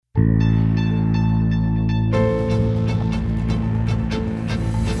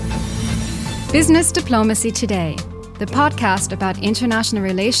Business Diplomacy Today, the podcast about international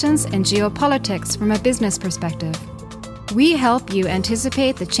relations and geopolitics from a business perspective. We help you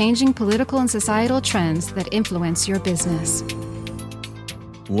anticipate the changing political and societal trends that influence your business.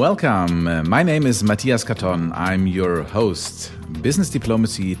 Welcome. My name is Matthias Karton. I'm your host. Business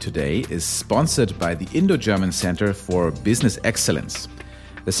Diplomacy Today is sponsored by the Indo-German Center for Business Excellence.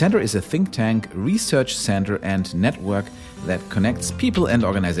 The center is a think tank, research center and network that connects people and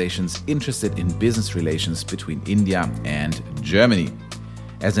organizations interested in business relations between India and Germany.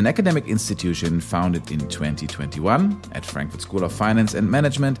 As an academic institution founded in 2021 at Frankfurt School of Finance and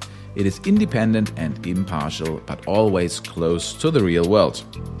Management, it is independent and impartial, but always close to the real world.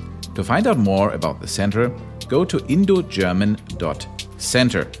 To find out more about the center, go to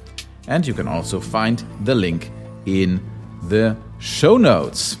indogerman.center. And you can also find the link in the show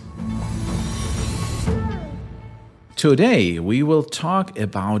notes. Today, we will talk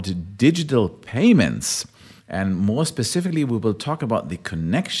about digital payments. And more specifically, we will talk about the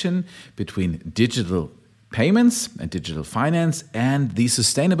connection between digital payments and digital finance and the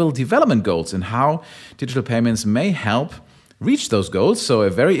sustainable development goals and how digital payments may help reach those goals. So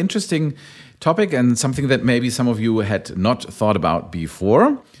a very interesting topic and something that maybe some of you had not thought about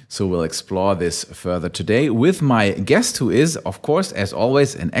before. So we'll explore this further today with my guest, who is, of course, as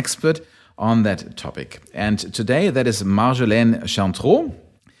always, an expert on that topic. And today that is Marjolaine Chantreau.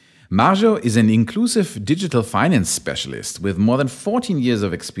 Marjo is an inclusive digital finance specialist with more than 14 years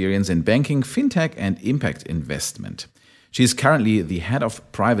of experience in banking, fintech, and impact investment. She is currently the head of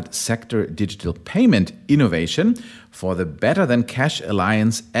private sector digital payment innovation for the Better Than Cash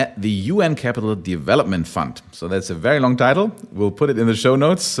Alliance at the UN Capital Development Fund. So that's a very long title. We'll put it in the show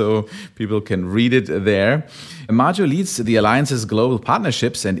notes so people can read it there. Marjo leads the Alliance's global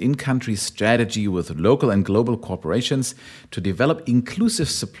partnerships and in-country strategy with local and global corporations to develop inclusive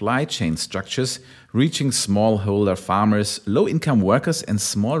supply chain structures, reaching smallholder farmers, low-income workers, and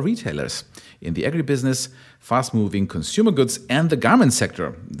small retailers in the agribusiness, fast-moving consumer goods, and the garment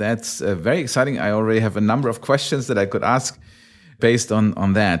sector. That's very exciting. I already have a number of questions that I could ask based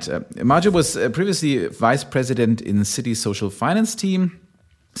on that. Marjo was previously vice president in Citi's social finance team,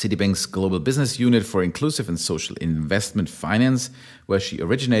 Citibank's global business unit for inclusive and social investment finance, where she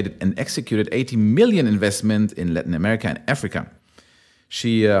originated and executed 80 million investment in Latin America and Africa.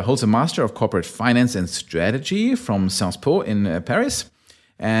 She holds a Master of Corporate Finance and Strategy from Sciences Po in Paris.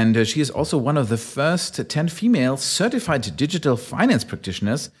 And she is also one of the first 10 female certified digital finance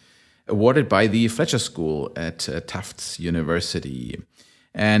practitioners awarded by the Fletcher School at Tufts University.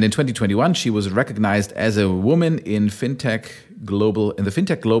 And in 2021, she was recognized as a woman in the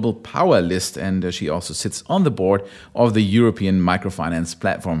Fintech Global Power List, and she also sits on the board of the European Microfinance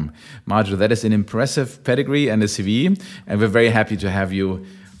Platform. Marjo, that is an impressive pedigree and a CV, and we're very happy to have you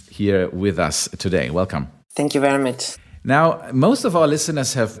here with us today. Welcome. Thank you very much. Now, most of our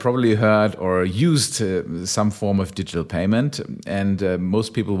listeners have probably heard or used some form of digital payment, and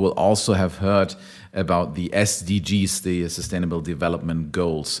most people will also have heard about the SDGs, the Sustainable Development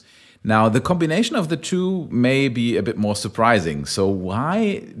Goals. Now, the combination of the two may be a bit more surprising. So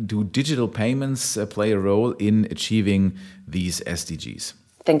why do digital payments play a role in achieving these SDGs?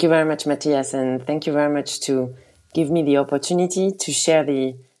 Thank you very much, Matthias, and thank you very much to give me the opportunity to share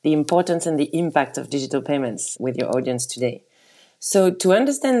the importance and the impact of digital payments with your audience today. So to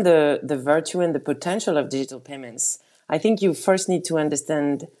understand the virtue and the potential of digital payments, I think you first need to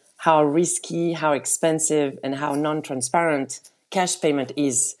understand how risky, how expensive, and how non-transparent cash payment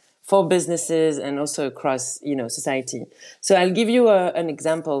is for businesses and also across, society. So I'll give you an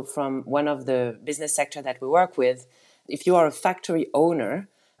example from one of the business sector that we work with. If you are a factory owner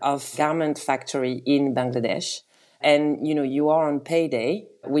of garment factory in Bangladesh, and you are on payday,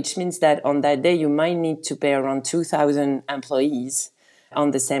 which means that on that day you might need to pay around 2,000 employees on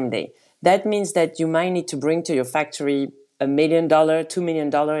the same day. That means that you might need to bring to your factory $1 million, $2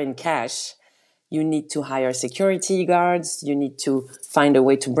 million in cash. You need to hire security guards. You need to find a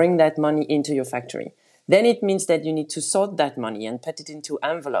way to bring that money into your factory. Then it means that you need to sort that money and put it into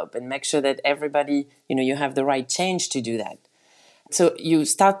envelope and make sure that everybody, you have the right change to do that. So you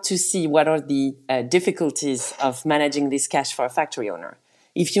start to see what are the difficulties of managing this cash for a factory owner.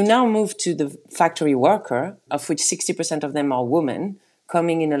 If you now move to the factory worker, of which 60% of them are women,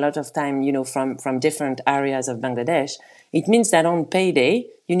 coming in a lot of time, from different areas of Bangladesh, it means that on payday,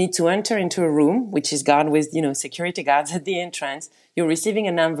 you need to enter into a room, which is guarded with, security guards at the entrance. You're receiving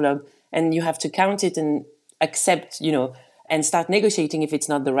an envelope and you have to count it and accept, and start negotiating if it's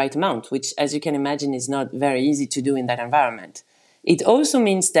not the right amount, which, as you can imagine, is not very easy to do in that environment. It also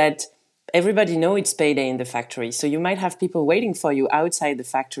means that everybody knows it's payday in the factory. So you might have people waiting for you outside the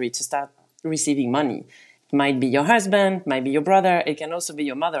factory to start receiving money. It might be your husband, might be your brother, it can also be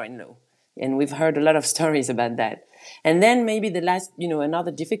your mother-in-law. And we've heard a lot of stories about that. And then maybe the last,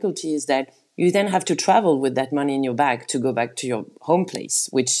 another difficulty is that you then have to travel with that money in your bag to go back to your home place,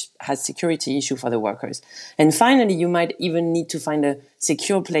 which has security issue for the workers. And finally, you might even need to find a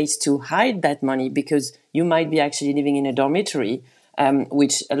secure place to hide that money because you might be actually living in a dormitory,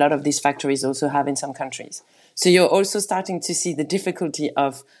 which a lot of these factories also have in some countries. So you're also starting to see the difficulty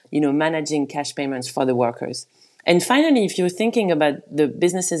of, managing cash payments for the workers. And finally, if you're thinking about the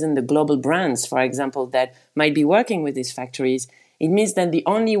businesses and the global brands, for example, that might be working with these factories, it means that the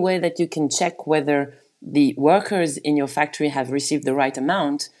only way that you can check whether the workers in your factory have received the right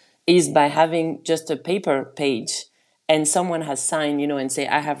amount is by having just a paper page and someone has signed, and say,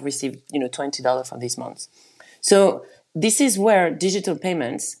 I have received, $20 for this month. So this is where digital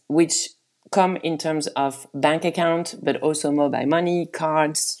payments, which come in terms of bank account, but also mobile money,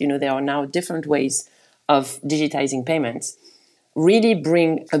 cards, there are now different ways of digitizing payments, really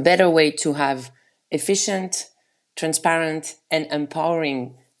bring a better way to have efficient, transparent, and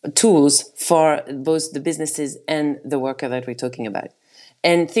empowering tools for both the businesses and the worker that we're talking about.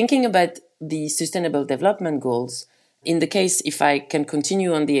 And thinking about the Sustainable Development Goals, in the case, if I can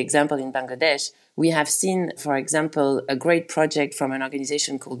continue on the example in Bangladesh, we have seen, for example, a great project from an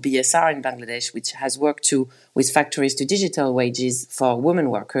organization called BSR in Bangladesh, which has worked with factories to digital wages for women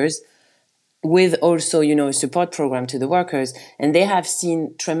workers, with also, a support program to the workers, and they have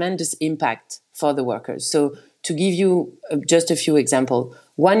seen tremendous impact for the workers. So to give you just a few examples,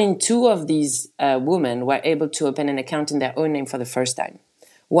 1 in 2 of these women were able to open an account in their own name for the first time.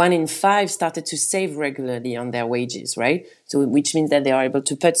 1 in 5 started to save regularly on their wages, right? So which means that they are able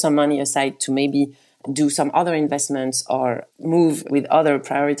to put some money aside to maybe do some other investments or move with other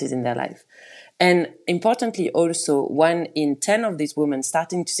priorities in their life. And importantly, also, 1 in 10 of these women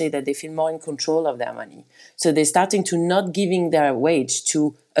starting to say that they feel more in control of their money. So they're starting to not giving their wage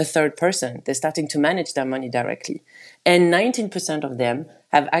to a third person. They're starting to manage their money directly. And 19% of them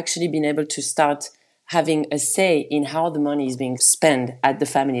have actually been able to start having a say in how the money is being spent at the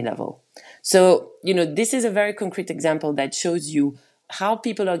family level. So, this is a very concrete example that shows you how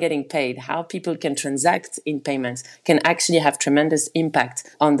people are getting paid, how people can transact in payments can actually have tremendous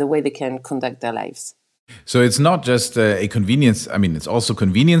impact on the way they can conduct their lives. So it's not just a convenience. I mean, it's also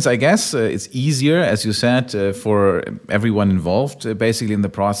convenience, I guess. It's easier, as you said, for everyone involved, basically in the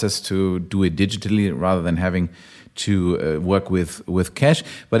process to do it digitally rather than having to work with cash.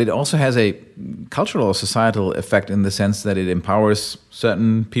 But it also has a cultural or societal effect in the sense that it empowers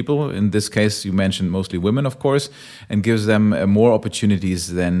certain people. In this case, you mentioned mostly women, of course, and gives them more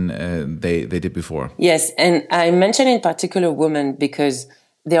opportunities than they did before. Yes, and I mention in particular women because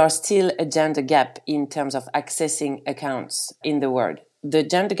there are still a gender gap in terms of accessing accounts in the world. The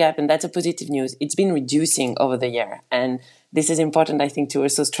gender gap, and that's a positive news, it's been reducing over the year. And this is important, I think, to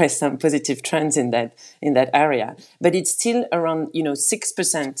also stress some positive trends in that area. But it's still around,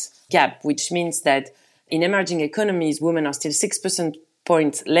 6% gap, which means that in emerging economies, women are still 6%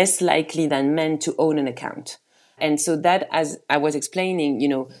 points less likely than men to own an account. And so that, as I was explaining,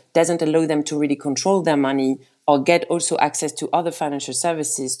 doesn't allow them to really control their money or get also access to other financial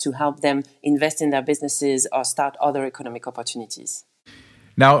services to help them invest in their businesses or start other economic opportunities.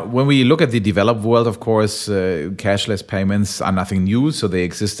 Now, when we look at the developed world, of course, cashless payments are nothing new. So they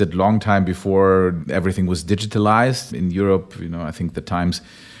existed long time before everything was digitalized. In Europe, I think the times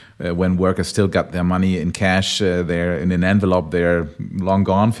when workers still got their money in cash, they're in an envelope, they're long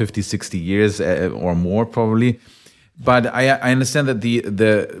gone, 50, 60 years or more probably. But I understand that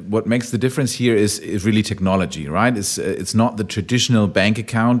the what makes the difference here is really technology, right? It's not the traditional bank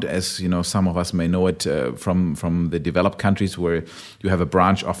account as some of us may know it from the developed countries where you have a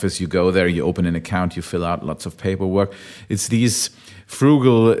branch office, you go there, you open an account, you fill out lots of paperwork. It's these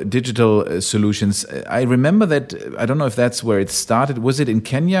frugal digital solutions. I remember that, I don't know if that's where it started. Was it in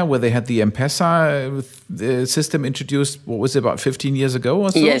Kenya where they had the M-Pesa system introduced, what was it, about 15 years ago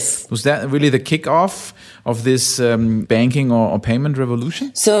or so? Yes. Was that really the kickoff of this banking or payment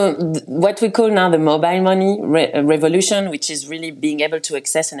revolution? So what we call now the mobile money revolution, which is really being able to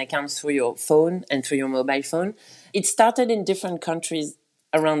access an account through your phone and through your mobile phone, it started in different countries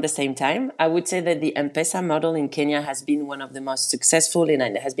around the same time. I would say that the M-Pesa model in Kenya has been one of the most successful and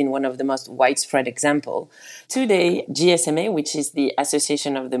it has been one of the most widespread example. Today, GSMA, which is the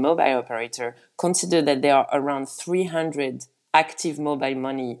Association of the Mobile Operator, consider that there are around 300 active mobile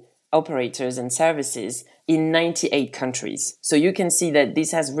money operators and services in 98 countries. So you can see that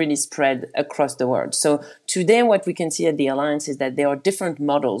this has really spread across the world. So today what we can see at the Alliance is that there are different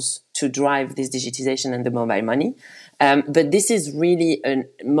models to drive this digitization and the mobile money. But this is really,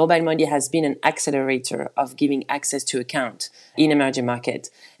 mobile money has been an accelerator of giving access to account in emerging market.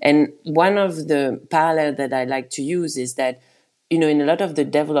 And one of the parallel that I like to use is that, in a lot of the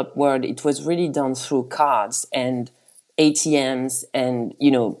developed world, it was really done through cards and ATMs and,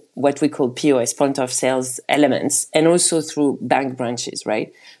 what we call POS, point of sales elements, and also through bank branches,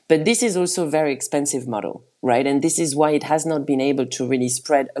 right? But this is also a very expensive model, right? And this is why it has not been able to really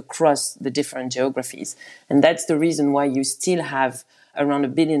spread across the different geographies. And that's the reason why you still have around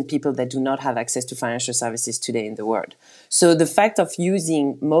 1 billion people that do not have access to financial services today in the world. So the fact of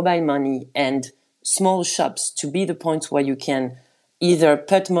using mobile money and small shops to be the point where you can either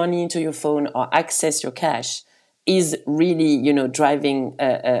put money into your phone or access your cash is really, driving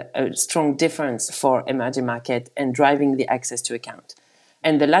a strong difference for emerging market and driving the access to account.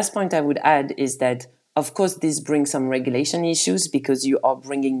 And the last point I would add is that, of course, this brings some regulation issues because you are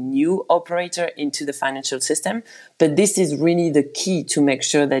bringing new operator into the financial system. But this is really the key to make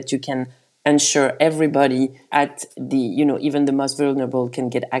sure that you can ensure everybody at the, even the most vulnerable can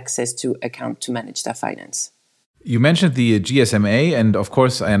get access to account to manage their finance. You mentioned the GSMA, and of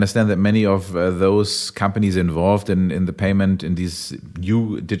course, I understand that many of those companies involved in the payment in these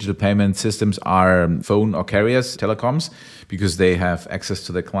new digital payment systems are phone or carriers, telecoms, because they have access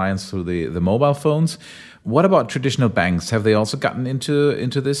to their clients through the mobile phones. What about traditional banks? Have they also gotten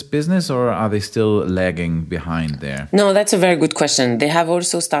into this business, or are they still lagging behind there? No, that's a very good question. They have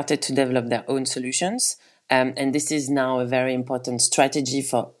also started to develop their own solutions, and this is now a very important strategy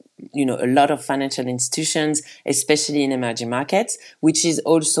for a lot of financial institutions, especially in emerging markets, which is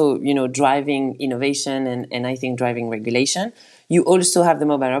also, driving innovation and I think driving regulation. You also have the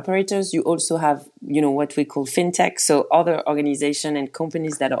mobile operators. You also have, what we call fintech. So other organizations and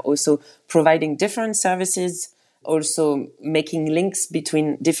companies that are also providing different services, also making links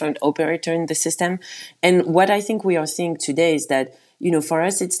between different operators in the system. And what I think we are seeing today is that, for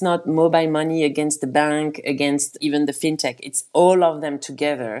us, it's not mobile money against the bank, against even the fintech. It's all of them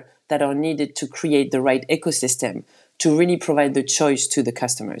together that are needed to create the right ecosystem to really provide the choice to the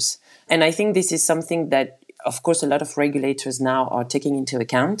customers. And I think this is something that, of course, a lot of regulators now are taking into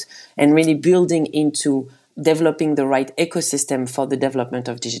account and really building into developing the right ecosystem for the development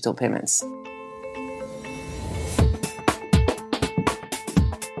of digital payments.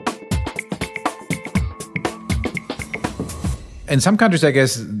 In some countries, I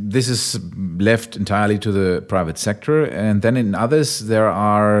guess, this is left entirely to the private sector. And then in others, there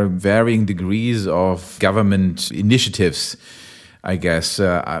are varying degrees of government initiatives, I guess.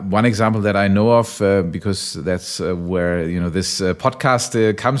 One example that I know of, because that's where this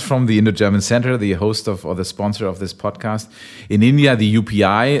podcast comes from, the Indo-German Center, the host of or the sponsor of this podcast. In India, the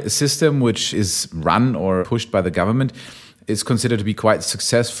UPI system, which is run or pushed by the government, is considered to be quite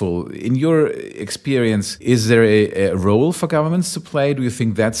successful. In your experience, is there a role for governments to play? Do you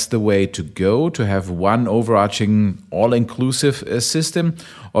think that's the way to go, to have one overarching, all-inclusive system?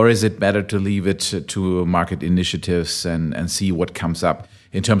 Or is it better to leave it to market initiatives and see what comes up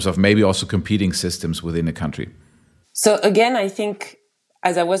in terms of maybe also competing systems within a country? So again, I think,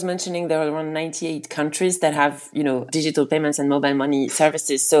 as I was mentioning, there are around 98 countries that have, digital payments and mobile money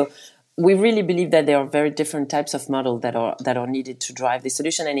services. So we really believe that there are very different types of models that are needed to drive the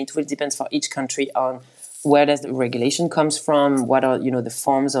solution, and it will depend for each country on where does the regulation comes from, what are the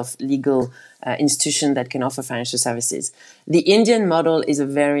forms of legal institution that can offer financial services. The Indian model is a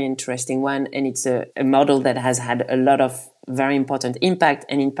very interesting one, and it's a model that has had a lot of very important impact,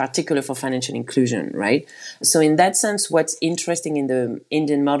 and in particular for financial inclusion, right? So in that sense, what's interesting in the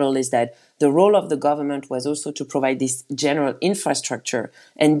Indian model is that the role of the government was also to provide this general infrastructure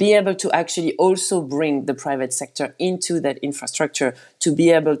and be able to actually also bring the private sector into that infrastructure to be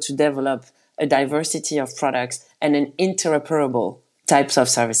able to develop a diversity of products and an interoperable types of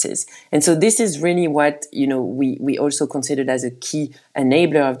services. And so this is really what, we also considered as a key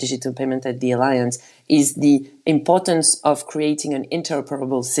enabler of digital payment at the Alliance, is the importance of creating an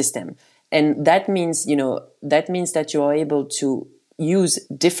interoperable system. And that means that you are able to use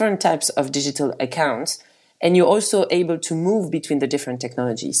different types of digital accounts, and you're also able to move between the different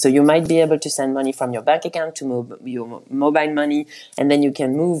technologies. So you might be able to send money from your bank account to your mobile money, and then you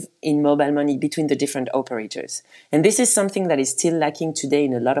can move in mobile money between the different operators. And this is something that is still lacking today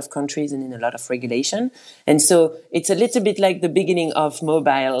in a lot of countries and in a lot of regulation. And so it's a little bit like the beginning of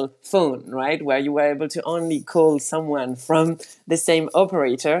mobile phone, right? Where you were able to only call someone from the same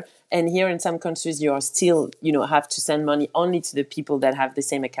operator. And here in some countries, you are still, have to send money only to the people that have the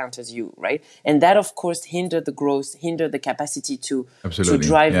same account as you, right? And that, of course, hinder the growth, hinder the capacity to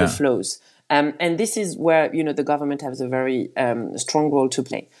drive the flows. And this is where, the government has a very strong role to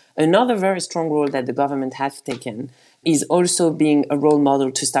play. Another very strong role that the government has taken is also being a role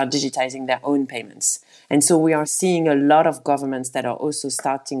model to start digitizing their own payments. And so we are seeing a lot of governments that are also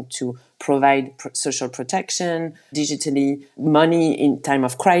starting to provide social protection, digitally, money in time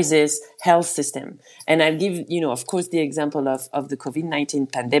of crisis, health system. And I'll give, of course, the example of the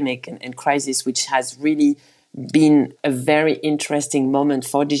COVID-19 pandemic and crisis, which has really been a very interesting moment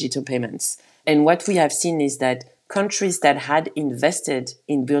for digital payments. And what we have seen is that countries that had invested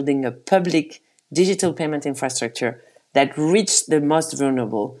in building a public digital payment infrastructure that reached the most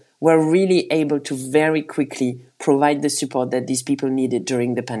vulnerable were really able to very quickly provide the support that these people needed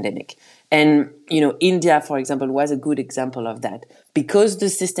during the pandemic. And, India, for example, was a good example of that. Because the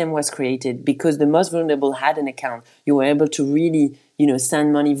system was created, because the most vulnerable had an account, you were able to really,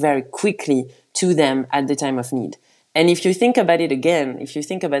 send money very quickly to them at the time of need. And if you think about it again, if you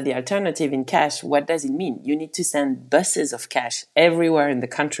think about the alternative in cash, what does it mean? You need to send buses of cash everywhere in the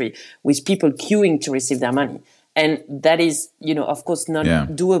country with people queuing to receive their money. And that is, of course, not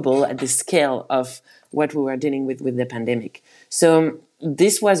doable at the scale of what we were dealing with the pandemic. So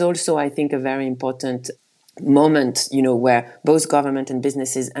this was also, I think, a very important moment, where both government and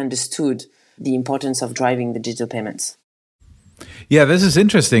businesses understood the importance of driving the digital payments. Yeah, this is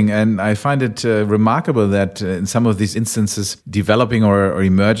interesting. And I find it remarkable that in some of these instances, developing or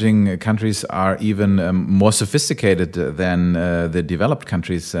emerging countries are even more sophisticated than the developed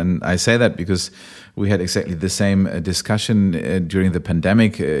countries. And I say that because we had exactly the same discussion during the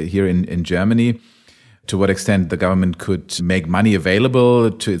pandemic here in Germany. To what extent the government could make money available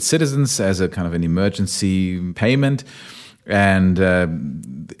to its citizens as a kind of an emergency payment. And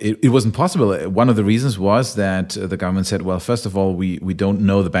it wasn't possible. One of the reasons was that the government said, well, first of all, we don't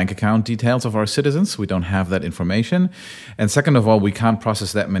know the bank account details of our citizens. We don't have that information. And second of all, we can't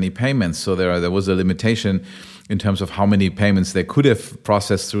process that many payments. So there was a limitation in terms of how many payments they could have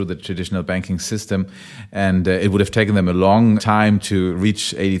processed through the traditional banking system. And it would have taken them a long time to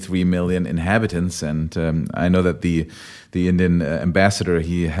reach 83 million inhabitants. And I know that the Indian ambassador,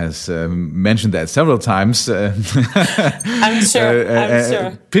 he has mentioned that several times. I'm sure.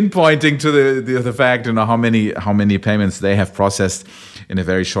 Pinpointing to the fact, how many payments they have processed in a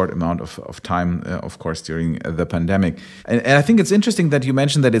very short amount of time, of course, during the pandemic. And I think it's interesting that you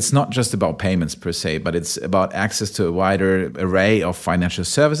mentioned that it's not just about payments per se, but it's about access to a wider array of financial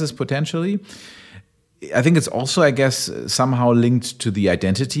services potentially. I think it's also, I guess, somehow linked to the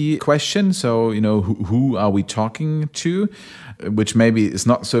identity question. So, who are we talking to? Which maybe is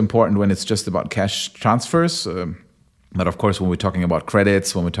not so important when it's just about cash transfers. But of course, when we're talking about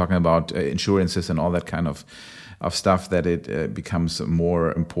credits, when we're talking about insurances and all that kind of stuff, that it becomes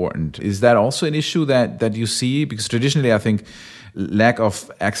more important. Is that also an issue that you see? Because traditionally, I think lack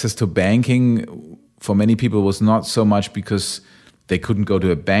of access to banking for many people was not so much because they couldn't go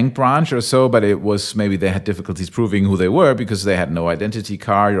to a bank branch or so, but it was maybe they had difficulties proving who they were because they had no identity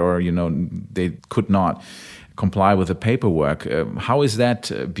card or, they could not comply with the paperwork. How is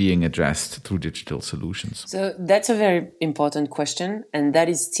that being addressed through digital solutions? So that's a very important question. And that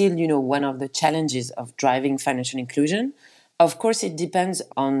is still, one of the challenges of driving financial inclusion. Of course, it depends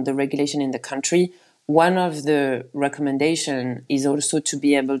on the regulation in the country. One of the recommendations is also to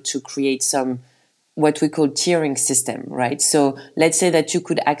be able to create some what we call tiering system, right? So let's say that you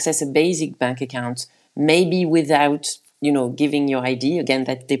could access a basic bank account, maybe without, giving your ID. Again,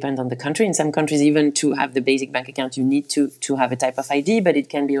 that depends on the country. In some countries, even to have the basic bank account, you need to have a type of ID, but it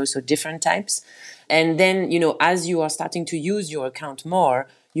can be also different types. And then, as you are starting to use your account more,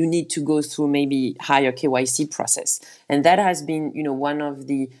 you need to go through maybe higher KYC process. And that has been, one of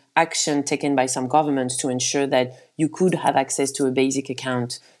the action taken by some governments to ensure that you could have access to a basic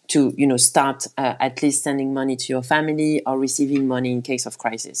account to, start at least sending money to your family or receiving money in case of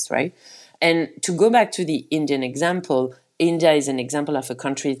crisis, right? And to go back to the Indian example, India is an example of a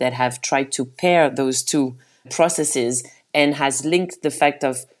country that have tried to pair those two processes and has linked the fact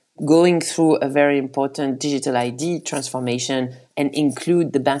of going through a very important digital ID transformation and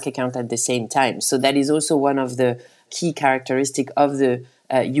include the bank account at the same time. So that is also one of the key characteristics of the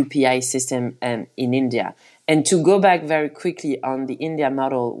UPI system in India. And to go back very quickly on the India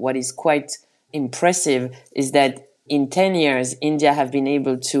model, what is quite impressive is that in 10 years, India have been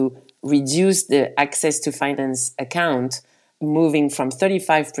able to reduce the access to finance account, moving from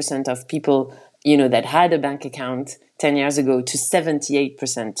 35% of people, that had a bank account 10 years ago to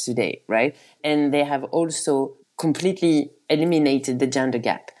 78% today, right? And they have also completely eliminated the gender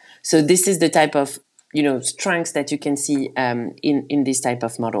gap. So this is the type of strengths that you can see in this type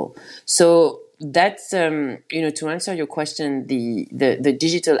of model. So that's to answer your question, the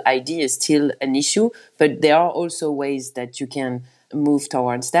digital ID is still an issue, but there are also ways that you can move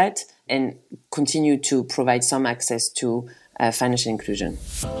towards that and continue to provide some access to financial inclusion.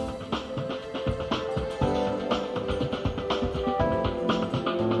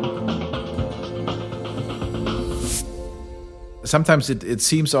 Sometimes it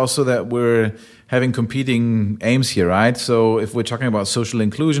seems also that we're having competing aims here, right? So if we're talking about social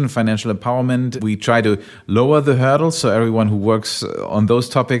inclusion, financial empowerment, we try to lower the hurdles. So everyone who works on those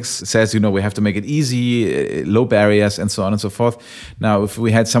topics says, we have to make it easy, low barriers, and so on and so forth. Now, if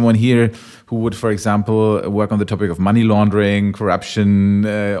we had someone here who would, for example, work on the topic of money laundering, corruption,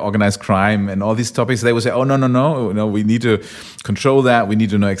 organized crime, and all these topics, they would say, oh, no, we need to control that. We need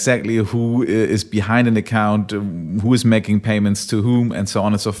to know exactly who is behind an account, who is making payments to whom, and so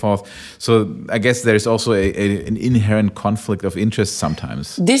on and so forth. So I guess there's also an inherent conflict of interest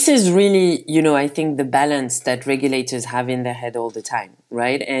sometimes. This is really, I think the balance that regulators have in their head all the time,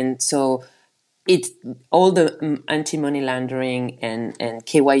 right? And so it's all the anti-money laundering and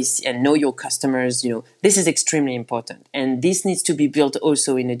KYC and know your customers, this is extremely important. And this needs to be built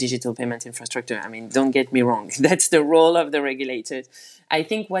also in a digital payment infrastructure. I mean, don't get me wrong. That's the role of the regulators. I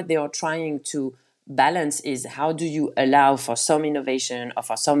think what they are trying to balance is how do you allow for some innovation or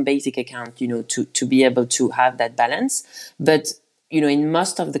for some basic account, to be able to have that balance. But, in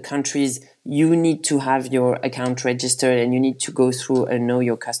most of the countries, you need to have your account registered and you need to go through and know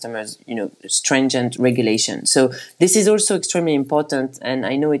your customers, stringent regulation. So this is also extremely important. And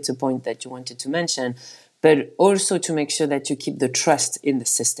I know it's a point that you wanted to mention, but also to make sure that you keep the trust in the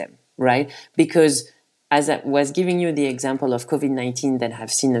system, right? Because as I was giving you the example of COVID-19 that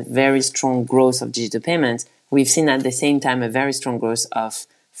have seen a very strong growth of digital payments, we've seen at the same time a very strong growth of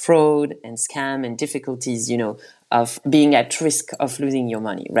fraud and scam and difficulties, of being at risk of losing your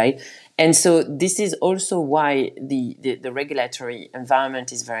money, right? And so this is also why the regulatory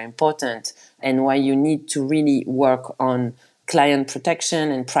environment is very important and why you need to really work on client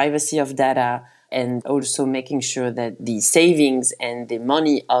protection and privacy of data, and also making sure that the savings and the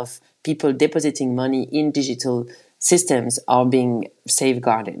money of people depositing money in digital systems are being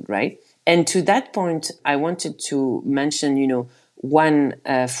safeguarded, right? And to that point, I wanted to mention, one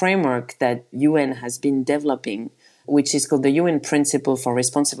framework that UN has been developing, which is called the UN Principle for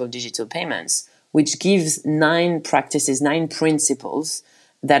Responsible Digital Payments, which gives 9 principles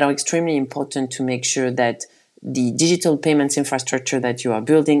that are extremely important to make sure that the digital payments infrastructure that you are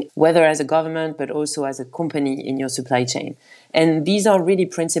building, whether as a government, but also as a company in your supply chain. And these are really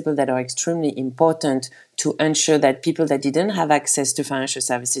principles that are extremely important to ensure that people that didn't have access to financial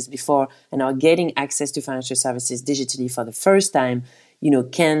services before and are getting access to financial services digitally for the first time,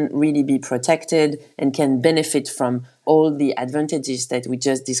 can really be protected and can benefit from all the advantages that we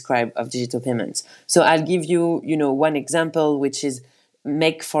just described of digital payments. So I'll give you, one example, which is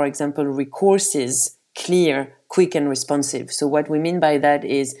make, for example, recourses clear, quick, and responsive. So what we mean by that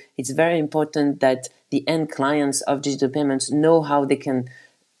is it's very important that the end clients of digital payments know how they can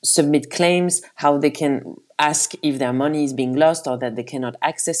submit claims, how they can ask if their money is being lost or that they cannot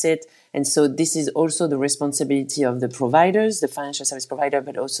access it. And so this is also the responsibility of the providers, the financial service provider,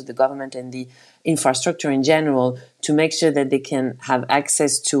 but also the government and the infrastructure in general, to make sure that they can have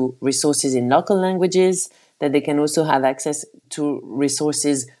access to resources in local languages, that they can also have access to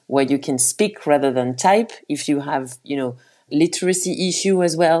resources where you can speak rather than type if you have, literacy issue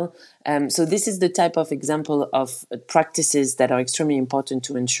as well. So this is the type of example of practices that are extremely important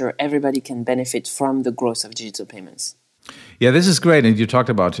to ensure everybody can benefit from the growth of digital payments. Yeah, this is great. And you talked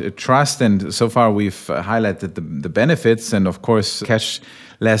about trust, and so far we've highlighted the benefits. And of course,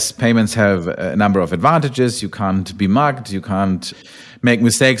 cashless payments have a number of advantages. You can't be mugged. You can't make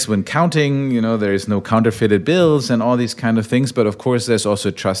mistakes when counting. There is no counterfeited bills and all these kind of things. But of course, there's also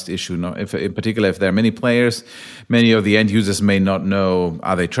a trust issue. If, in particular, if there are many players, many of the end users may not know,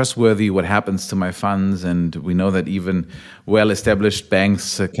 are they trustworthy? What happens to my funds? And we know that even well-established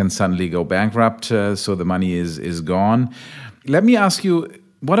banks can suddenly go bankrupt. So the money is gone. Let me ask you,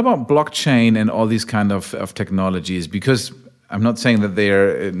 what about blockchain and all these kind of technologies? Because I'm not saying that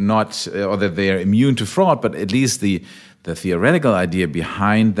they're not or that they are immune to fraud, but at least the theoretical idea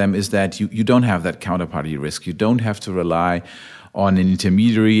behind them is that you don't have that counterparty risk. You don't have to rely on an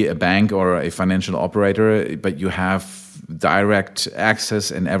intermediary, a bank or a financial operator, but you have direct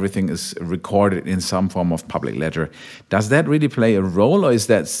access and everything is recorded in some form of public ledger. Does that really play a role, or is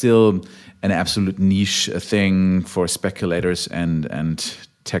that still an absolute niche thing for speculators and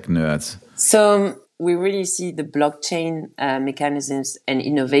tech nerds? So we really see the blockchain mechanisms and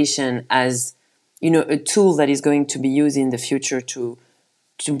innovation as, a tool that is going to be used in the future to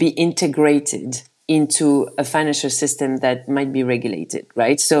be integrated into a financial system that might be regulated,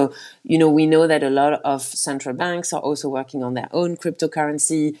 right? So, we know that a lot of central banks are also working on their own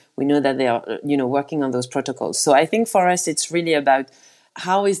cryptocurrency. We know that they are, working on those protocols. So I think for us, it's really about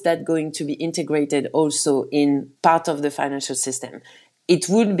how is that going to be integrated also in part of the financial system. It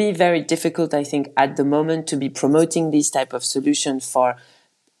would be very difficult, I think, at the moment to be promoting this type of solution for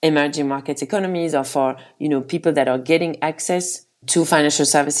emerging market economies or for, people that are getting access to financial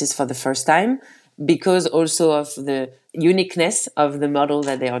services for the first time, because also of the uniqueness of the model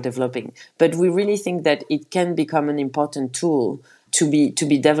that they are developing. But we really think that it can become an important tool to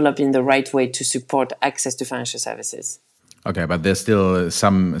be developed in the right way to support access to financial services. Okay, but there's still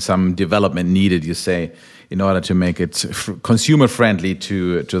some development needed, you say, in order to make it consumer friendly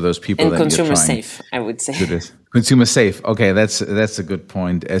to those people. And that consumer you're trying safe, I would say. To this. Consumer safe. Okay, that's a good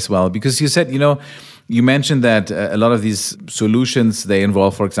point as well. Because you said, you mentioned that a lot of these solutions, they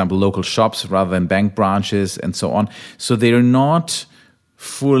involve, for example, local shops rather than bank branches and so on. So they're not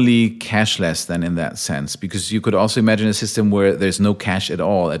fully cashless then in that sense, because you could also imagine a system where there's no cash at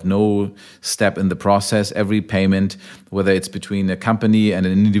all, at no step in the process. Every payment, whether it's between a company and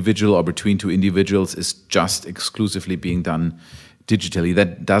an individual or between two individuals, is just exclusively being done digitally.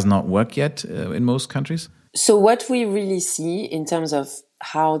 That does not work yet in most countries. So what we really see in terms of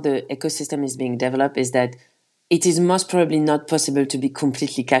how the ecosystem is being developed is that it is most probably not possible to be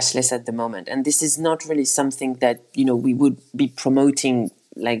completely cashless at the moment. And this is not really something that, we would be promoting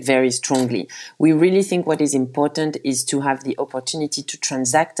like very strongly. We really think what is important is to have the opportunity to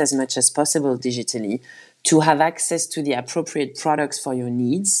transact as much as possible digitally, to have access to the appropriate products for your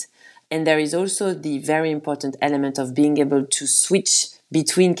needs. And there is also the very important element of being able to switch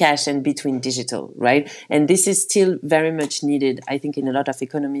between cash and between digital, right? And this is still very much needed, I think, in a lot of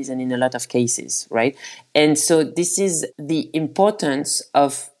economies and in a lot of cases, right? And so this is the importance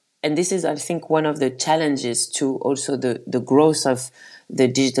of, and this is, I think, one of the challenges to also the growth of the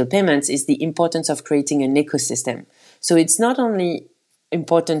digital payments is the importance of creating an ecosystem. So it's not only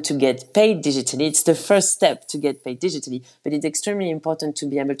important to get paid digitally. It's the first step to get paid digitally, but it's extremely important to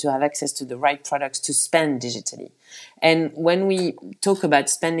be able to have access to the right products to spend digitally. And when we talk about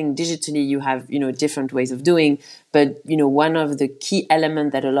spending digitally, you have, different ways of doing, but, one of the key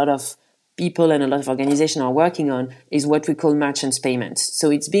elements that a lot of people and a lot of organizations are working on is what we call merchants payments.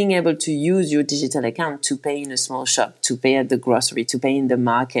 So it's being able to use your digital account to pay in a small shop, to pay at the grocery, to pay in the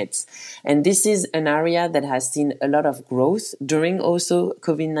markets. And this is an area that has seen a lot of growth during also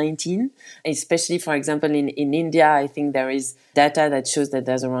COVID-19, especially, for example, in India. I think there is data that shows that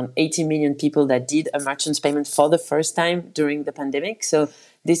there's around 80 million people that did a merchants payment for the first time during the pandemic. So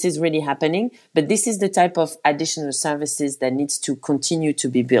this is really happening, but this is the type of additional services that needs to continue to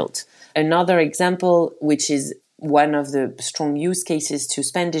be built. Another example, which is one of the strong use cases to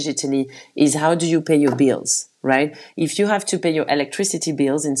spend digitally, is how do you pay your bills, right? If you have to pay your electricity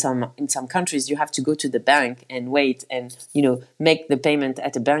bills in some countries, you have to go to the bank and wait and, make the payment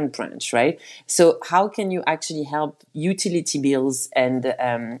at a bank branch, right? So how can you actually help utility bills and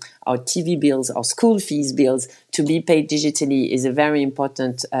our TV bills, our school fees bills to be paid digitally is a very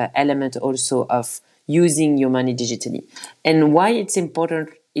important element also of using your money digitally. And why it's important,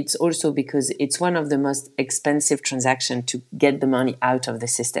 it's also because it's one of the most expensive transactions to get the money out of the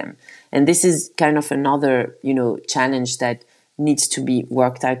system. And this is kind of another, challenge that needs to be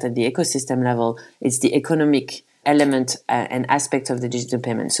worked out at the ecosystem level. It's the economic element and aspect of the digital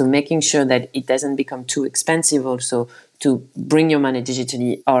payment. So making sure that it doesn't become too expensive also to bring your money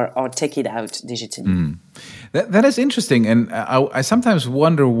digitally or take it out digitally. Mm. That is interesting. And I sometimes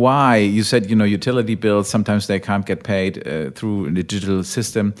wonder why you said, utility bills, sometimes they can't get paid through the digital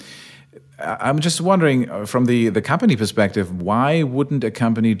system. I'm just wondering from the company perspective, why wouldn't a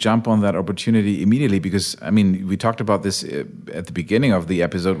company jump on that opportunity immediately? Because, we talked about this at the beginning of the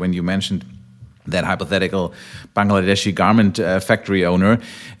episode when you mentioned that hypothetical Bangladeshi garment factory owner.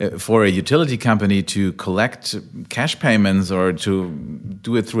 For a utility company to collect cash payments or to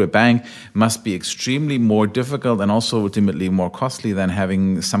do it through a bank must be extremely more difficult and also ultimately more costly than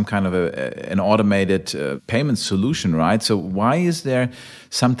having some kind of an automated payment solution, right? So why is there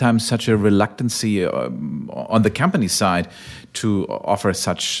sometimes such a reluctancy on the company side to offer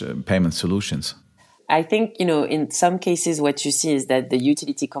such payment solutions? I think, in some cases, what you see is that the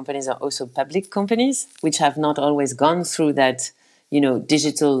utility companies are also public companies, which have not always gone through that,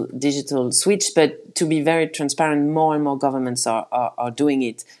 digital switch. But to be very transparent, more and more governments are doing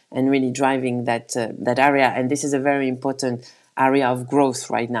it and really driving that area. And this is a very important area of growth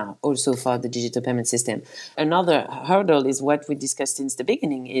right now, also for the digital payment system. Another hurdle is what we discussed since the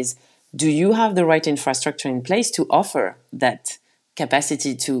beginning is, do you have the right infrastructure in place to offer that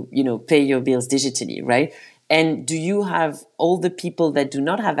capacity to, pay your bills digitally, right? And do you have all the people that do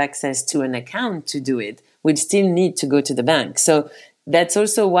not have access to an account to do it, would still need to go to the bank? So that's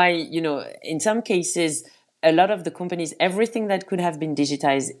also why, in some cases, a lot of the companies, everything that could have been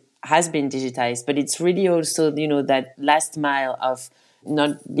digitized has been digitized, but it's really also, that last mile of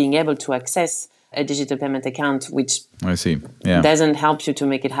not being able to access a digital payment account, which I see. Yeah. doesn't help you to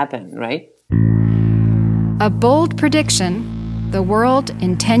make it happen, right? A bold prediction, the world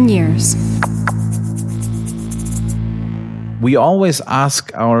in 10 years. We always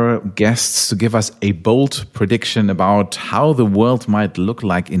ask our guests to give us a bold prediction about how the world might look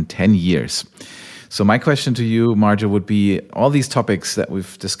like in 10 years. So my question to you, Marja, would be all these topics that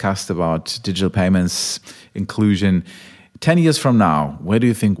we've discussed about digital payments, inclusion, 10 years from now, where do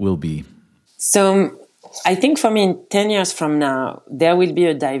you think we'll be? So I think for me, in 10 years from now, there will be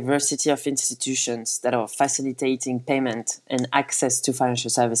a diversity of institutions that are facilitating payment and access to financial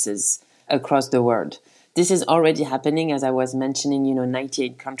services across the world. This is already happening. As I was mentioning,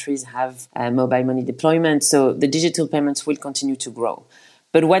 98 countries have mobile money deployment. So the digital payments will continue to grow.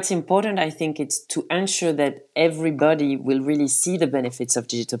 But what's important, I think, is to ensure that everybody will really see the benefits of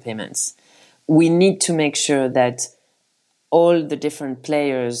digital payments. We need to make sure that all the different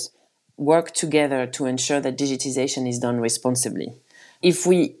players work together to ensure that digitization is done responsibly. If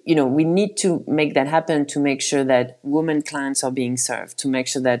we need to make that happen, to make sure that women clients are being served, to make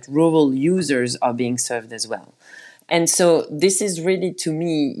sure that rural users are being served as well. And so this is really, to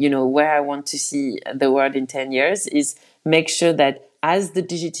me, where I want to see the world in 10 years is make sure that as the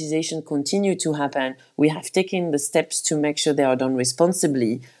digitization continue to happen, we have taken the steps to make sure they are done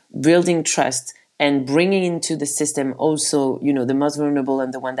responsibly, building trust and bringing into the system also, the most vulnerable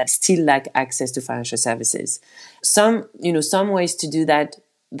and the one that still lack access to financial services. Some ways to do that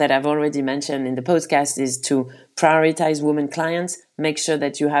I've already mentioned in the podcast is to prioritize women clients, make sure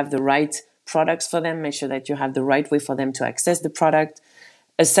that you have the right products for them, make sure that you have the right way for them to access the product.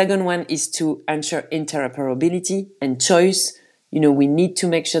 A second one is to ensure interoperability and choice. We need to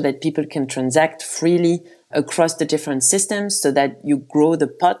make sure that people can transact freely across the different systems so that you grow the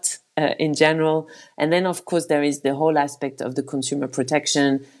pot in general. And then, of course, there is the whole aspect of the consumer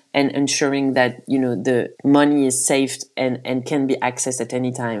protection and ensuring that, the money is saved and can be accessed at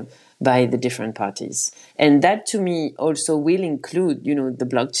any time by the different parties. And that, to me, also will include, the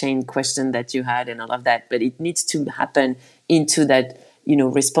blockchain question that you had and all of that. But it needs to happen into that,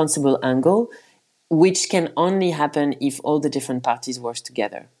 responsible angle, which can only happen if all the different parties work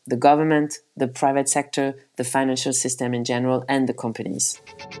together. The government, the private sector, the financial system in general, and the companies.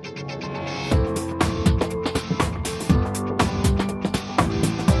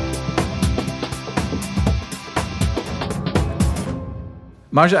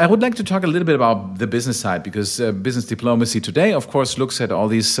 Marja, I would like to talk a little bit about the business side because business diplomacy today, of course, looks at all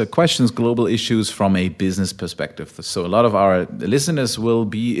these questions, global issues from a business perspective. So a lot of our listeners will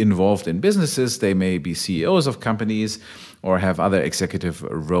be involved in businesses. They may be CEOs of companies or have other executive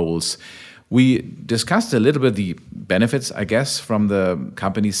roles. We discussed a little bit the benefits, I guess, from the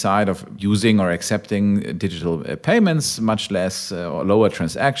company side of using or accepting digital payments, much less or lower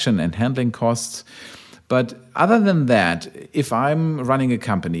transaction and handling costs. But other than that, if I'm running a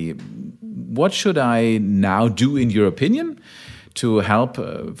company, what should I now do, in your opinion, to help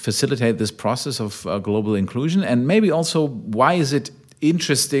facilitate this process of global inclusion? And maybe also, why is it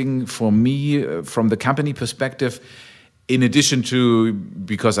interesting for me from the company perspective, in addition to,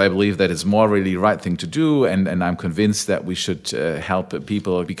 because I believe that it's more really the right thing to do, and I'm convinced that we should help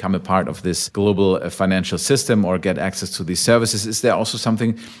people become a part of this global financial system or get access to these services. Is there also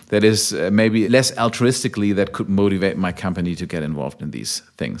something that is maybe less altruistically that could motivate my company to get involved in these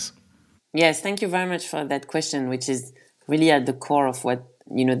things? Yes, thank you very much for that question, which is really at the core of what,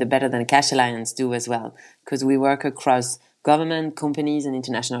 the Better Than Cash Alliance do as well, because we work across government, companies, and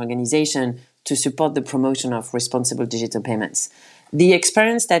international organizations to support the promotion of responsible digital payments. The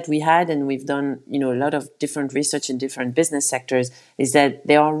experience that we had, and we've done, a lot of different research in different business sectors, is that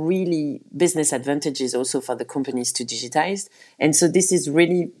there are really business advantages also for the companies to digitize. And so this is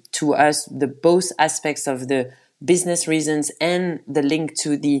really, to us, the both aspects of the business reasons and the link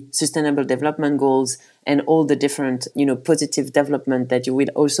to the Sustainable Development Goals and all the different, positive development that you will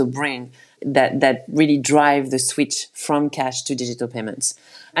also bring that really drive the switch from cash to digital payments.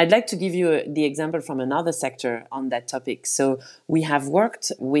 I'd like to give you the example from another sector on that topic. So we have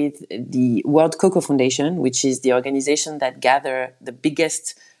worked with the World Cocoa Foundation, which is the organization that gather the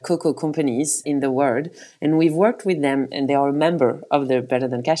biggest cocoa companies in the world. And we've worked with them, and they are a member of the Better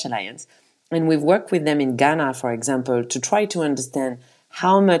Than Cash Alliance. And we've worked with them in Ghana, for example, to try to understand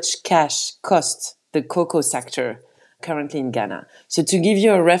how much cash costs the cocoa sector currently in Ghana. So to give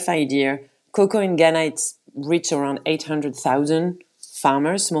you a rough idea, cocoa in Ghana, it's reached around 800,000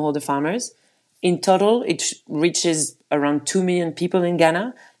 farmers, smallholder farmers. In total, it reaches around 2 million people in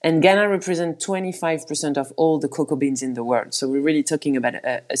Ghana, and Ghana represents 25% of all the cocoa beans in the world. So we're really talking about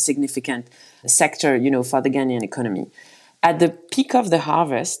a significant sector, for the Ghanaian economy. At the peak of the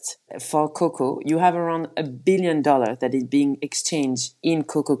harvest for cocoa, you have around $1 billion that is being exchanged in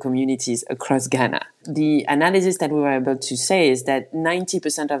cocoa communities across Ghana. The analysis that we were able to say is that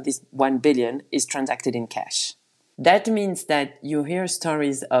 90% of this $1 billion is transacted in cash. That means that you hear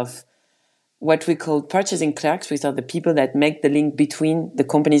stories of what we call purchasing clerks, which are the people that make the link between the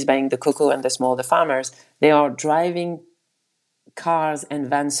companies buying the cocoa and the smallholder farmers. They are driving cars and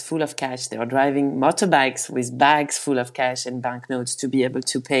vans full of cash. They are driving motorbikes with bags full of cash and banknotes to be able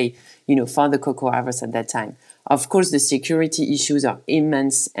to pay, for the cocoa harvest at that time. Of course, the security issues are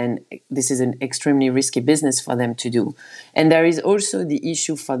immense, and this is an extremely risky business for them to do. And there is also the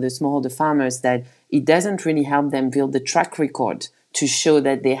issue for the smallholder farmers that it doesn't really help them build the track record to show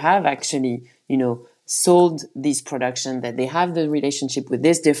that they have actually, sold this production, that they have the relationship with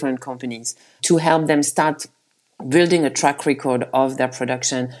these different companies to help them start building a track record of their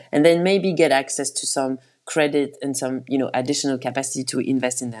production, and then maybe get access to some credit and some, additional capacity to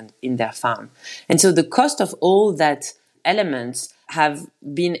invest in their farm. And so the cost of all that elements have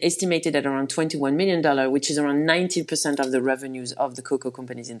been estimated at around $21 million, which is around 90% of the revenues of the cocoa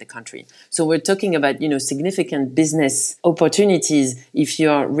companies in the country. So we're talking about, significant business opportunities if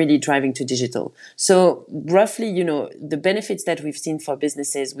you're really driving to digital. So roughly, the benefits that we've seen for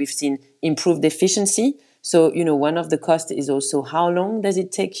businesses, we've seen improved efficiency. So, one of the costs is also how long does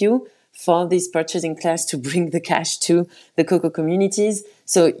it take you for this purchasing class to bring the cash to the cocoa communities.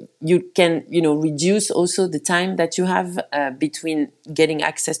 So you can, reduce also the time that you have between getting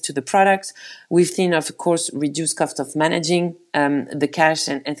access to the products. We've seen, of course, reduced cost of managing the cash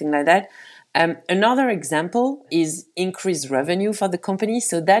and things like that. Another example is increased revenue for the company.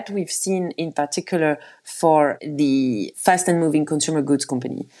 So that we've seen in particular for the fast and moving consumer goods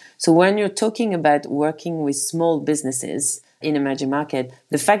company. So when you're talking about working with small businesses in emerging market,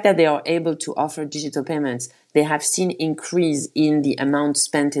 the fact that they are able to offer digital payments, they have seen increase in the amount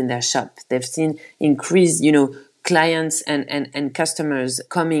spent in their shop. They've seen increase, clients and customers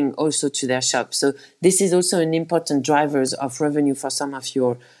coming also to their shop. So this is also an important drivers of revenue for some of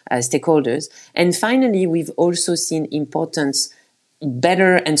your stakeholders. And finally, we've also seen importance,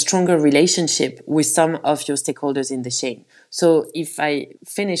 better and stronger relationship with some of your stakeholders in the chain. So if I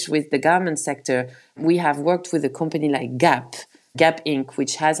finish with the garment sector, we have worked with a company like Gap Inc.,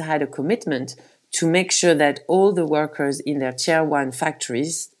 which has had a commitment to make sure that all the workers in their tier 1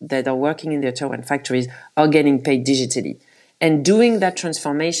 factories that are working in their tier 1 factories are getting paid digitally. And doing that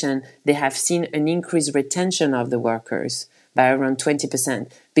transformation, they have seen an increased retention of the workers by around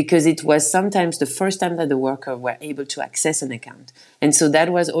 20%, because it was sometimes the first time that the worker were able to access an account. And so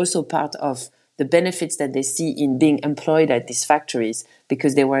that was also part of the benefits that they see in being employed at these factories,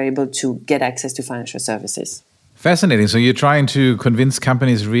 because they were able to get access to financial services. Fascinating. So you're trying to convince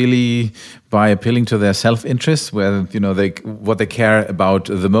companies really by appealing to their self-interest, where what they care about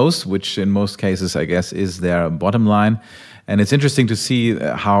the most, which in most cases, I guess, is their bottom line. And it's interesting to see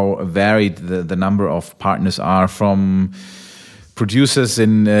how varied the number of partners are, from producers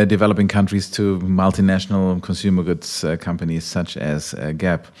in developing countries to multinational consumer goods companies such as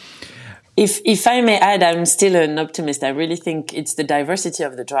Gap. If I may add, I'm still an optimist. I really think it's the diversity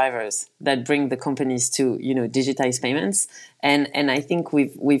of the drivers that bring the companies to, digitize payments. And I think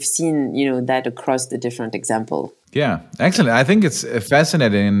we've seen, that across the different examples. Yeah, excellent. I think it's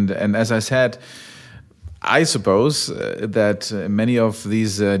fascinating. And as I said, I suppose that many of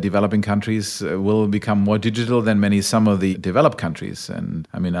these developing countries will become more digital than some of the developed countries. And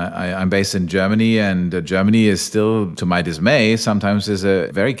I mean, I'm based in Germany, and Germany is still, to my dismay, sometimes is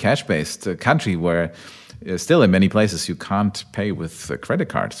a very cash-based country where still in many places you can't pay with a credit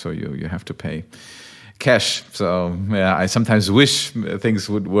card. So you have to pay cash. So yeah, I sometimes wish things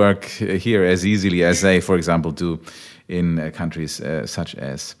would work here as easily as they, for example, do in countries such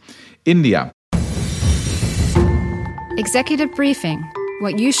as India. Executive Briefing,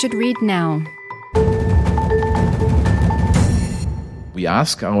 what you should read now. We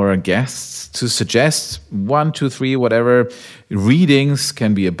ask our guests to suggest 1, 2, 3, whatever readings,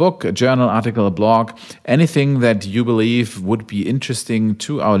 can be a book, a journal, article, a blog, anything that you believe would be interesting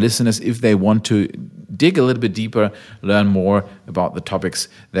to our listeners if they want to dig a little bit deeper, learn more about the topics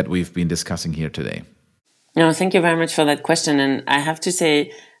that we've been discussing here today. No, thank you very much for that question. And I have to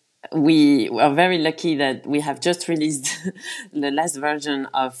say, we are very lucky that we have just released the last version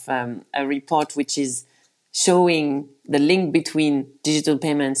of a report which is showing the link between digital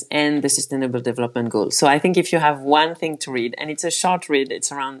payments and the Sustainable Development Goals. So I think if you have one thing to read, and it's a short read,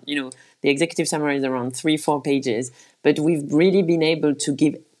 it's around, the executive summary is around 3-4 pages, but we've really been able to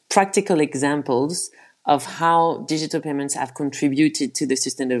give practical examples of how digital payments have contributed to the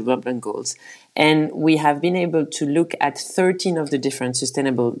Sustainable Development Goals. And we have been able to look at 13 of the different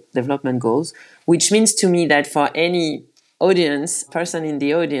Sustainable Development Goals, which means to me that for any person in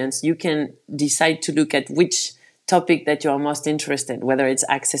the audience, you can decide to look at which topic that you are most interested in, whether it's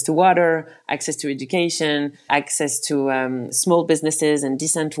access to water, access to education, access to small businesses and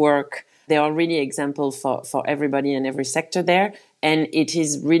decent work. There are really examples for everybody and every sector there. And it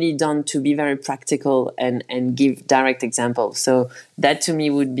is really done to be very practical and give direct examples. So that to me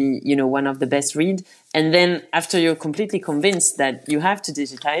would be, one of the best read. And then after you're completely convinced that you have to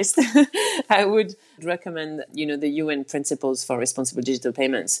digitize, I would recommend, the UN Principles for Responsible Digital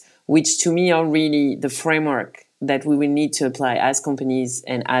Payments, which to me are really the framework that we will need to apply as companies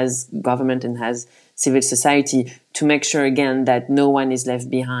and as government and as civil society to make sure, again, that no one is left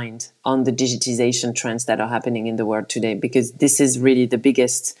behind on the digitization trends that are happening in the world today, because this is really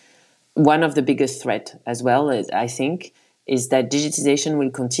one of the biggest threats as well, I think, is that digitization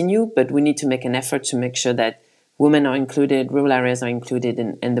will continue, but we need to make an effort to make sure that women are included, rural areas are included,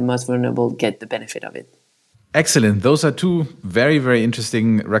 and the most vulnerable get the benefit of it. Excellent. Those are two very, very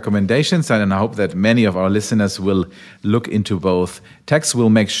interesting recommendations, and I hope that many of our listeners will look into both texts. We'll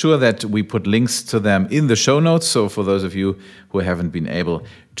make sure that we put links to them in the show notes. So for those of you who haven't been able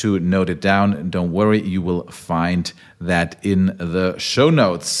to note it down, don't worry, you will find that in the show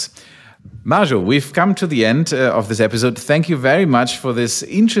notes. Marjo, we've come to the end of this episode. Thank you very much for this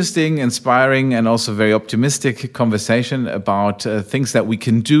interesting, inspiring, and also very optimistic conversation about things that we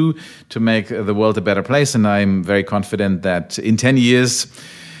can do to make the world a better place. And I'm very confident that in 10 years,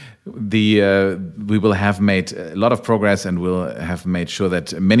 we will have made a lot of progress and we'll have made sure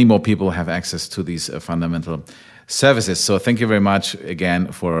that many more people have access to these fundamental services. So thank you very much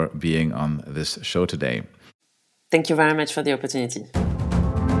again for being on this show today. Thank you very much for the opportunity.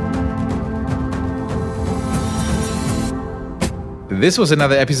 This was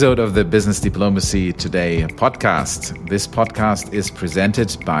another episode of the Business Diplomacy Today podcast. This podcast is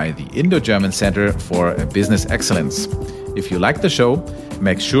presented by the Indo-German Center for Business Excellence. If you like the show,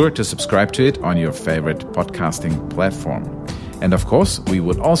 make sure to subscribe to it on your favorite podcasting platform. And of course, we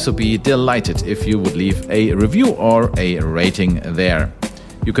would also be delighted if you would leave a review or a rating there.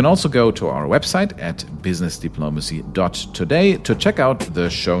 You can also go to our website at businessdiplomacy.today to check out the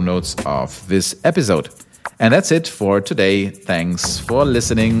show notes of this episode. And that's it for today. Thanks for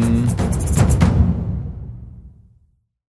listening.